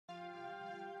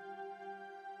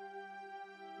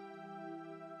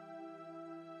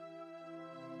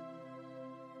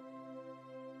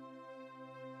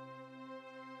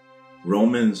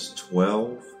Romans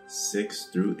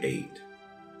 12:6-8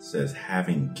 says,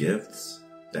 having gifts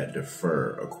that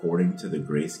differ according to the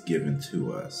grace given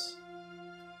to us,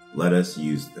 let us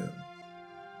use them.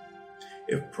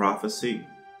 If prophecy,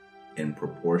 in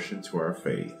proportion to our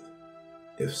faith;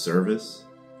 if service,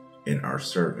 in our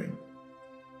serving;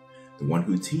 the one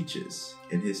who teaches,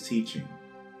 in his teaching;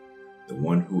 the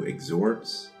one who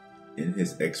exhorts, in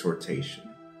his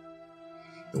exhortation;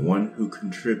 the one who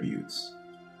contributes,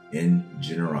 in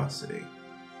generosity;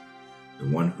 the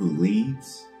one who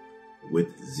leads, with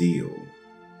zeal;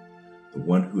 the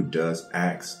one who does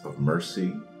acts of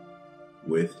mercy,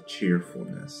 with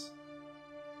cheerfulness.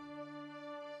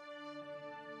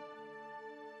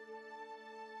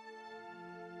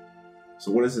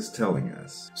 So what is this telling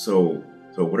us? So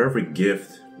whatever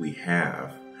gift we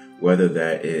have, whether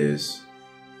that is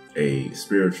a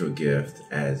spiritual gift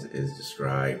as is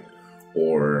described,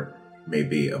 or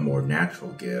maybe a more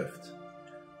natural gift,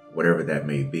 whatever that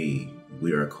may be,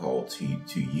 we are called to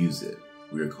use it.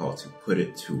 We are called to put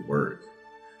it to work.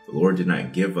 The Lord did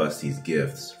not give us these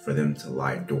gifts for them to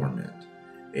lie dormant.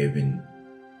 They've been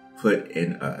put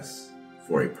in us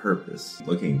for a purpose.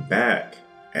 Looking back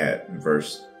at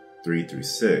verse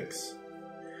 3-6,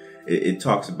 it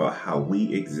talks about how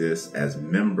we exist as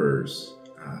members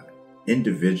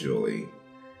individually,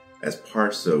 as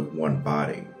parts of one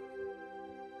body.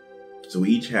 So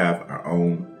we each have our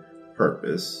own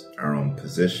purpose, our own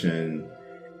position,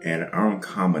 and our own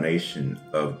combination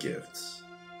of gifts.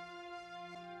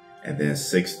 And then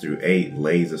 6-8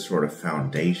 lays a sort of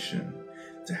foundation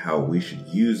to how we should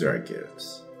use our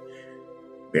gifts,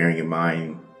 bearing in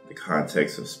mind the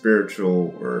context of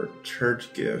spiritual or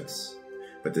church gifts,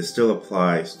 but this still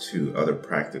applies to other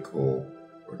practical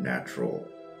or natural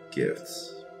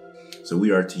gifts. So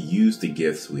we are to use the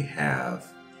gifts we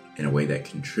have in a way that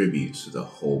contributes to the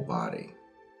whole body.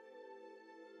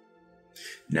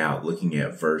 Now, looking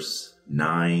at verse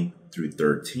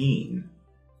 9-13,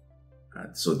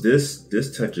 so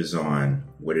this touches on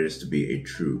what it is to be a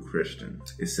true Christian.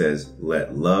 It says,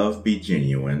 let love be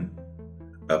genuine,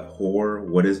 abhor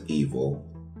what is evil,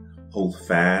 hold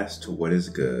fast to what is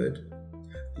good,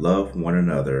 love one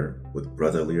another with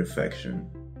brotherly affection,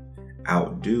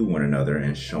 outdo one another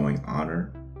in showing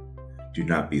honor, do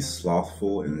not be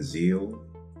slothful in zeal,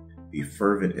 be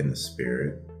fervent in the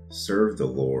spirit, serve the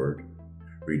Lord,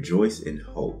 rejoice in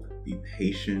hope, be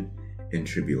patient in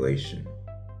tribulation,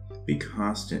 be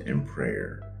constant in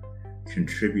prayer,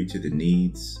 contribute to the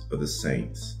needs of the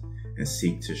saints, and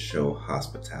seek to show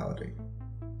hospitality.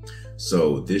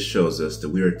 So this shows us that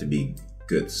we are to be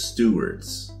good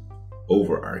stewards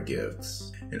over our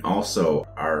gifts. And also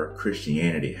our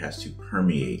Christianity has to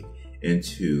permeate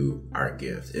into our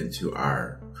gifts, into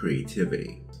our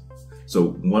creativity.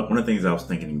 So one of the things I was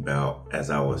thinking about as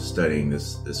I was studying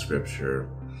this scripture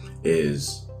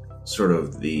is sort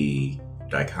of the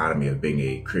dichotomy of being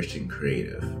a Christian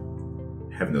creative,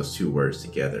 having those two words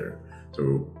together.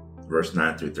 So verse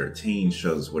 9-13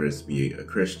 shows us what it is to be a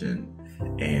Christian,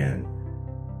 and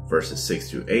verses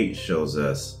 6-8 shows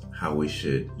us how we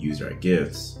should use our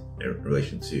gifts in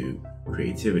relation to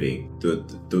creativity.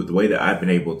 The way that I've been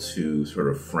able to sort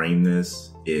of frame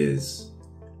this is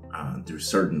through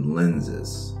certain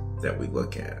lenses that we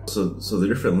look at. So the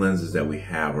different lenses that we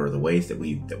have are the ways that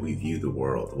we view the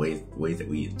world, the ways that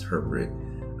we interpret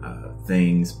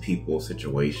things, people,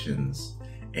 situations,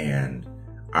 and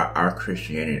our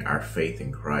Christianity, our faith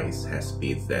in Christ has to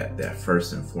be that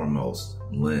first and foremost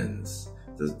lens,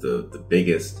 the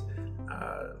biggest,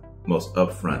 most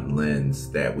upfront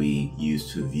lens that we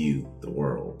use to view the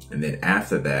world. And then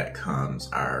after that comes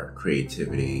our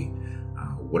creativity,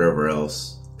 whatever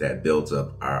else that builds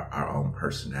up our own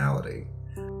personality,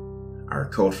 our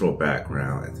cultural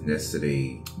background,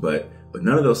 ethnicity, but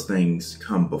none of those things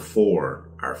come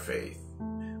before our faith.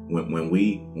 When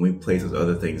we place those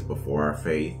other things before our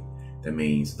faith, that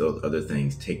means those other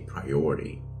things take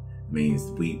priority. It means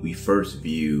we first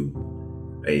view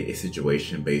a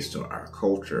situation based on our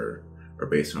culture or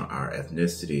based on our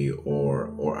ethnicity or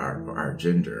our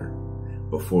gender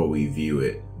before we view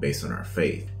it based on our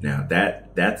faith. Now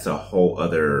that's a whole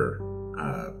other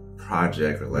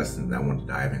project or lesson that I want to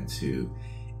dive into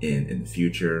in the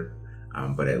future.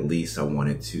 But at least I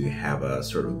wanted to have a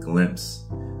sort of glimpse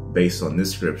based on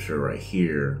this scripture right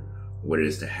here, what it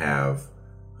is to have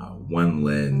one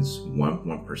lens,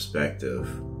 one perspective,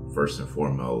 first and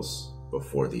foremost,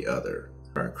 before the other.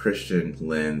 Our Christian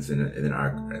lens and then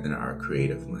our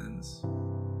creative lens.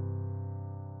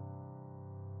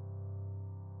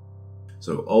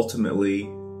 So ultimately,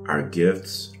 our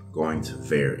gifts are going to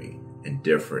vary and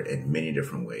differ in many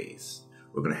different ways.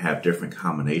 We're going to have different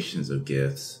combinations of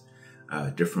gifts,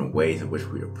 different ways in which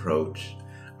we approach.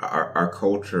 Our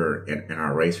culture and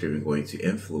our race are even going to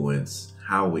influence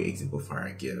how we exemplify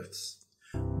our gifts.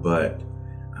 But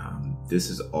this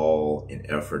is all in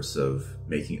efforts of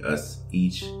making us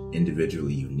each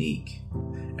individually unique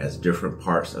as different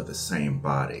parts of the same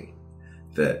body,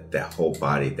 that whole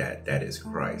body that is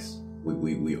Christ.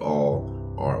 We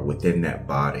all are within that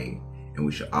body, and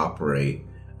we should operate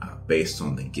based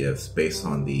on the gifts, based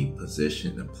on the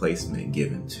position and placement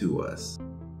given to us.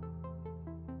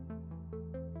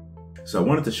 So I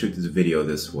wanted to shoot this video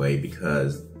this way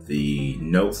because the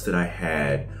notes that I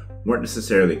had weren't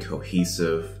necessarily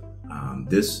cohesive.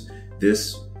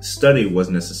 This study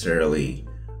wasn't necessarily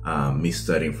me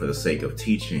studying for the sake of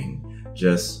teaching,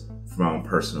 just from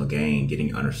personal gain,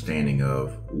 getting understanding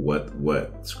of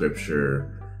what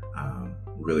Scripture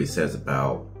really says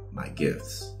about my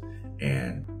gifts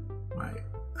and my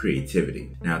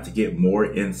creativity. Now, to get more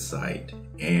insight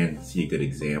and see a good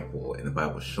example in the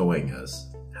Bible showing us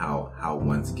how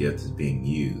one's gift is being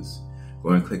used, go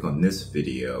and click on this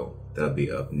video. That'll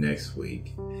be up next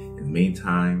week. In the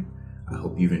meantime, I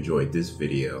hope you've enjoyed this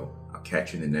video. I'll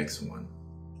catch you in the next one.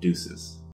 Deuces.